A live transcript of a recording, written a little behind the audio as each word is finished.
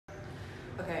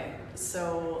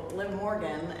So Liv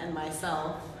Morgan and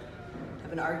myself have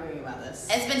been arguing about this.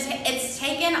 It's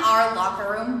taken our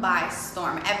locker room by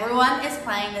storm. Everyone is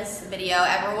playing this video.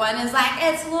 Everyone is like,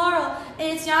 it's Laurel,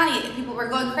 it's Yanny. People were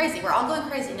going crazy. We're all going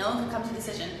crazy. No one could come to a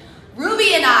decision.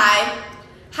 Ruby and I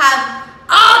have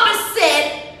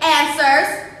opposite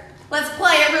answers. Let's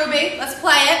play it, Ruby. Let's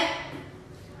play it.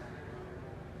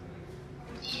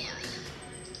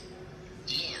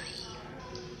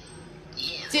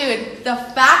 Dude, the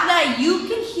fact that you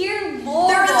can hear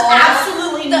Laurel. There is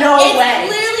absolutely no way.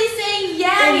 It's clearly saying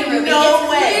Yanny, Ruby. No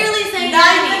it's way. clearly saying Not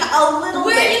Yanny. even a little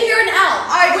Where bit. do you hear an L?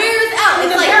 Where's L?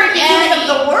 In It's the like very beginning Yanny. of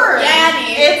the word.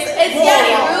 Yanny. It's Laurel.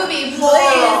 Yanny. Ruby, please.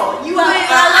 Laurel. You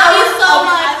have, I love you so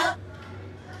much.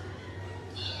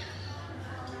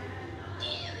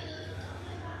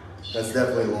 That's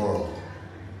definitely Laurel.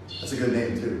 That's a good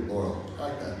name too, Laurel. I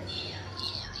like that.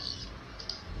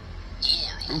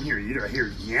 I don't hear either. I hear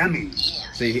Yammy.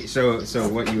 So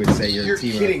what you would say? You're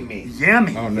kidding me.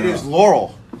 Yammy. Oh no. It is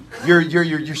Laurel.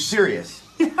 You're serious.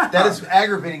 That is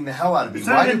aggravating the hell out of me.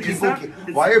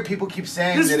 Why are people keep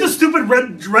saying This that? is the stupid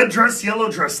red dress,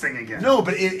 yellow dress thing again. No,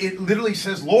 but it literally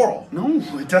says Laurel. No,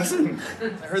 it doesn't. I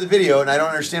heard the video and I don't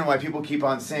understand why people keep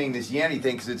on saying this Yanny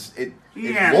thing because it's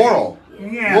Yanny. Laurel.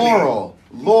 Yanny. Laurel.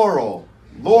 Laurel.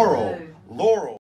 Laurel. Laurel.